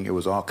 everything. It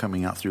was all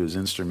coming out through his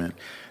instrument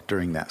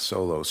during that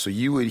solo. So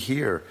you would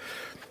hear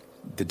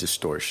the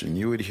distortion.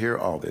 You would hear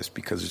all this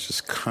because it's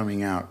just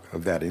coming out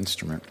of that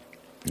instrument.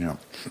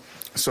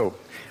 So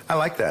I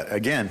like that.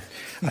 Again,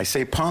 I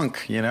say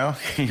punk. He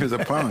was a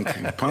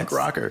punk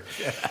rocker.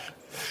 Yeah.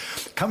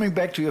 Coming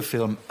back to your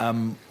film,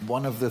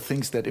 one of the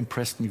things that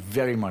impressed me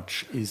very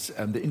much is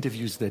the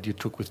interviews that you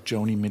took with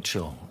Joni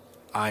Mitchell.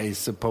 I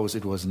suppose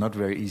it was not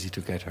very easy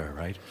to get her,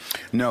 right?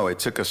 No, it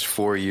took us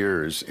 4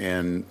 years.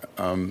 And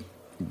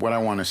what I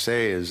want to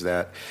say is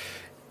that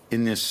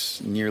in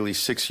this nearly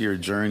 6-year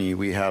journey,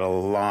 we had a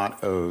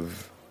lot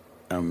of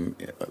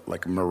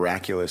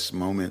miraculous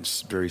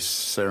moments, very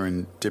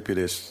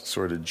serendipitous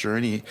sort of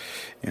journey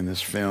in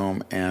this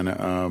film. And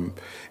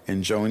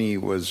Joni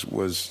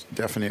was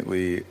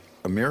definitely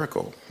a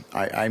miracle.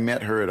 I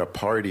met her at a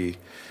party.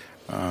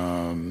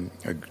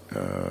 It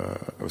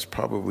was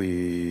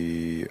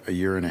probably a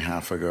year and a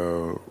half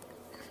ago.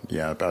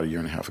 Yeah, about a year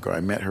and a half ago.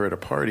 I met her at a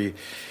party,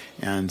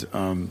 and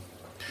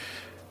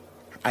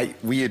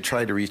we had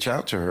tried to reach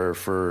out to her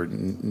for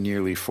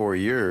nearly 4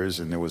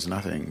 years, and there was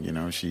nothing. I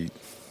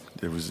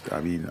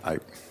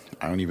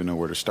don't even know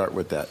where to start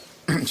with that.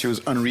 She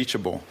was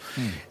unreachable.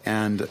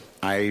 And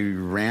I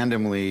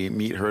randomly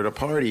meet her at a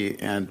party,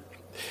 and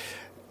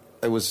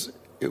it was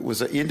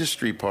an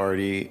industry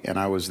party, and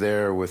I was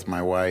there with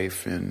my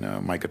wife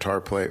and my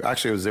guitar player.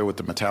 Actually, I was there with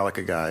the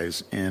Metallica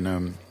guys,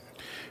 and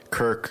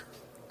Kirk,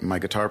 my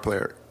guitar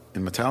player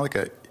in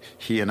Metallica,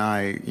 he and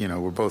I,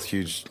 were both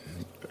huge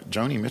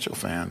Joni Mitchell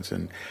fans,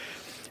 and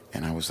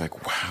I was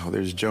like, wow,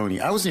 there's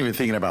Joni. I wasn't even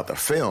thinking about the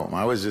film.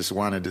 I was just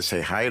wanted to say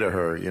hi to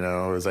her, It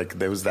was like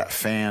there was that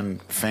fan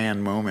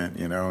moment,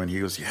 and he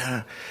goes,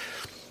 yeah,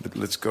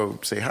 let's go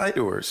say hi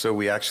to her. So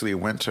we actually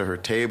went to her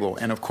table.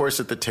 And, of course,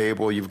 at the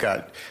table, you've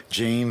got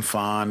Jane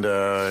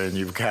Fonda and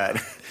you've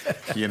got,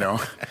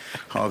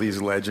 all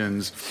these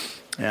legends.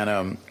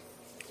 And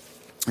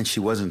she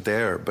wasn't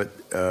there. But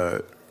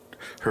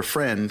her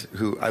friend,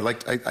 who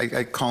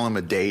I call him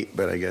a date,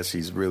 but I guess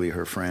he's really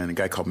her friend, a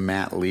guy called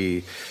Matt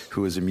Lee,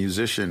 who is a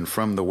musician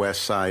from the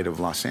west side of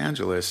Los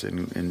Angeles.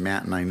 And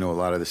Matt and I know a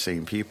lot of the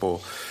same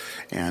people.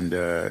 And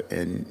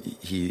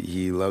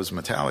he loves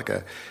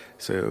Metallica.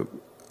 So...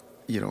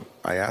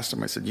 I asked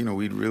him, I said,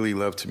 we'd really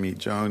love to meet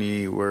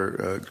Joni.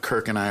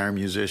 Kirk and I are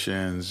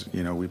musicians.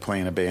 We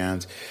play in a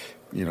band.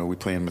 We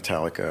play in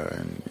Metallica.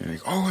 And he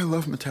goes, oh, I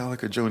love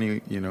Metallica.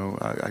 Joni,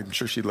 I'm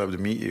sure she'd love to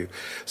meet you.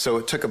 So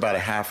it took about a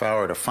half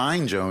hour to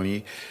find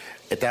Joni.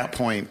 At that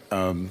point,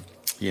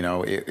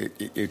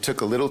 it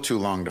took a little too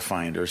long to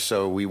find her.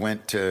 So we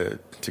went to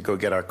go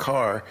get our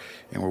car,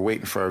 and we're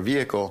waiting for our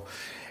vehicle.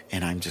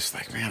 And I'm just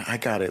like, man, I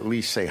got to at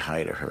least say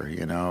hi to her,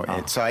 Oh.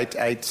 And so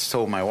I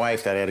told my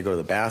wife that I had to go to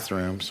the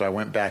bathroom. So I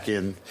went back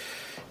in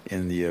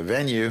the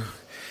venue.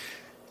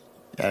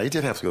 Yeah, I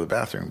did have to go to the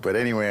bathroom. But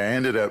anyway, I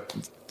ended up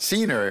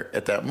seeing her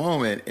at that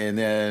moment. And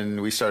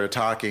then we started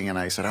talking. And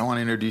I said, I want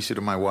to introduce you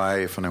to my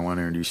wife. And I want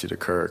to introduce you to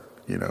Kirk,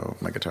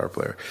 my guitar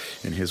player,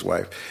 and his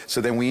wife.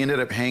 So then we ended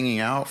up hanging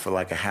out for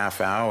like a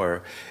half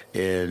hour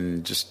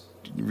and just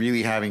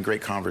really having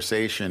great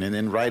conversation. And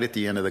then right at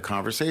the end of the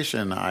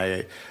conversation,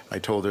 I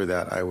told her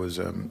that I was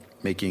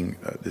making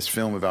this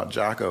film about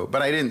Jaco.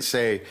 But I didn't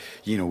say,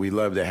 we'd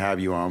love to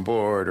have you on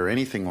board or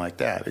anything like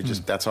that. It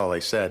just that's all I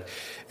said.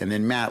 And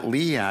then Matt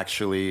Lee,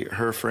 actually,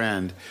 her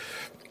friend,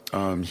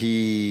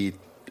 he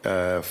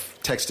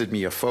texted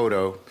me a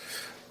photo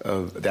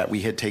that we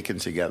had taken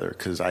together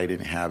because I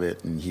didn't have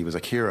it. And he was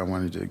like, here, I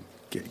wanted to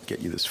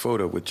get you this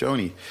photo with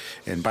Joni.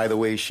 And by the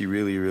way, she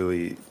really,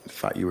 really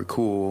thought you were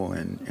cool,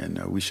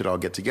 and we should all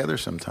get together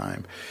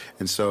sometime.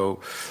 And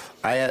so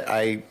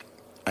I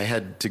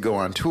had to go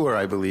on tour,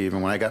 I believe,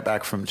 and when I got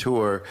back from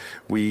tour,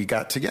 we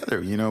got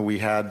together. We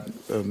had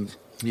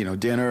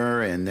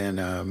dinner, and then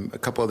a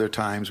couple other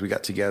times we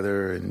got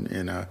together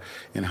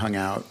and hung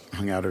out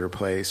at her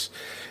place,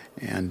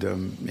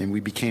 and we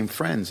became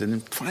friends. And then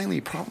finally,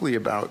 probably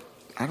about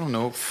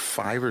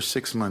 5 or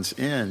 6 months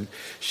in,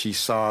 she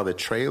saw the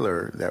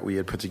trailer that we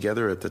had put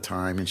together at the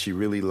time, and she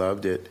really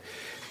loved it,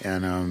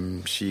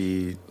 and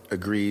she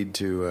agreed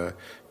to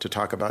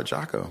talk about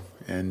Jaco.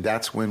 And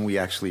that's when we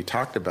actually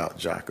talked about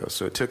Jaco.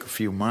 So it took a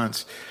few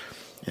months,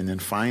 and then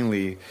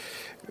finally,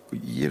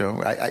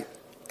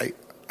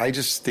 I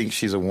just think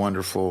she's a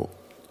wonderful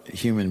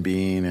human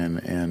being,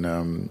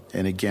 and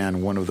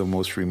again, one of the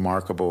most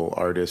remarkable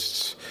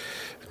artists,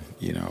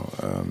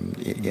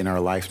 in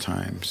our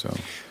lifetime.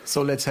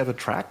 So let's have a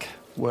track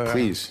where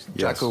please,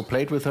 Jaco yes.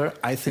 played with her.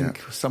 I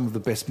think some of the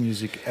best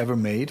music ever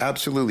made.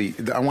 Absolutely.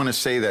 I want to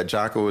say that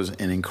Jaco was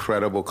an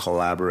incredible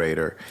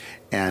collaborator.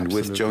 And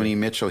Absolutely. with Joni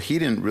Mitchell, he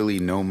didn't really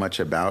know much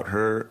about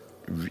her.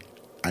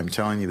 I'm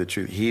telling you the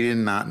truth. He did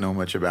not know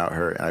much about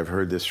her. I've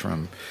heard this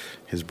from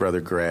his brother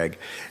Greg.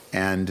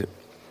 And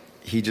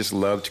he just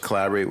loved to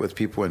collaborate with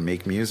people and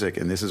make music.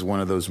 And this is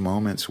one of those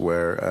moments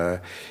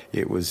where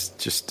it was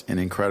just an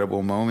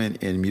incredible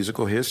moment in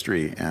musical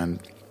history. And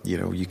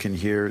you can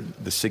hear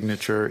the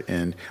signature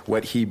and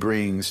what he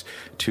brings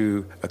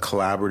to a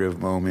collaborative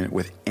moment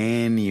with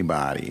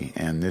anybody.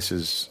 And this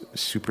is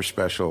super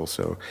special.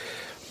 So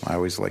I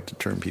always like to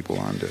turn people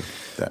on to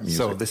that music.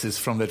 So this is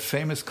from that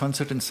famous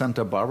concert in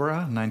Santa Barbara,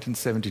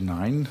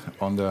 1979,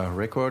 on the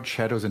record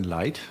Shadows and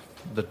Light.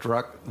 The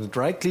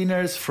Dry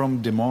Cleaners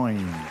from Des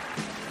Moines.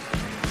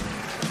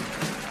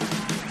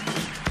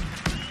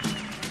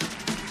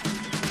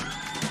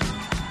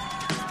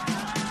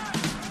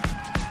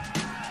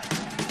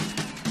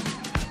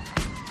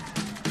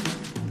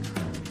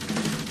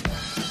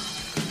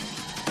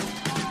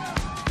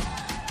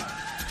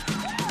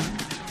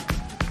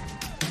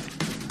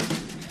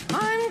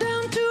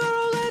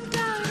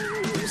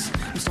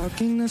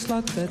 The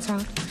slot that's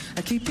hot.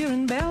 I keep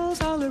hearing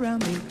bells all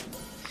around me,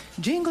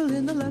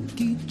 jingling the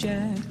lucky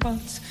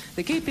jackpots.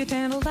 They keep you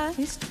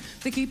tantalized.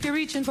 They keep you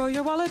reaching for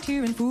your wallet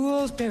here in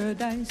Fool's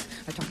Paradise.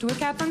 I talked to a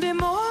cat from Des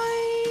Moines.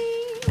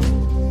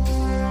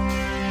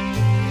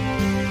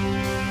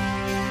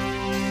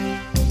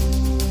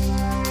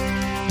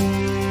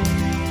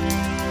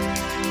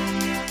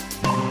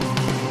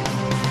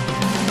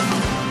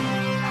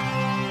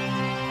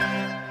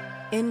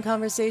 In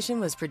Conversation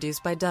was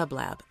produced by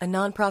Dublab, a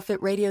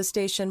nonprofit radio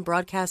station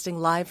broadcasting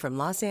live from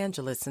Los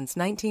Angeles since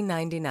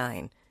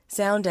 1999.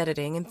 Sound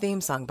editing and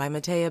theme song by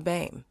Matea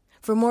Bain.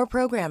 For more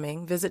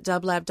programming, visit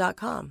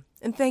dublab.com.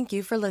 And thank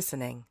you for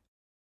listening.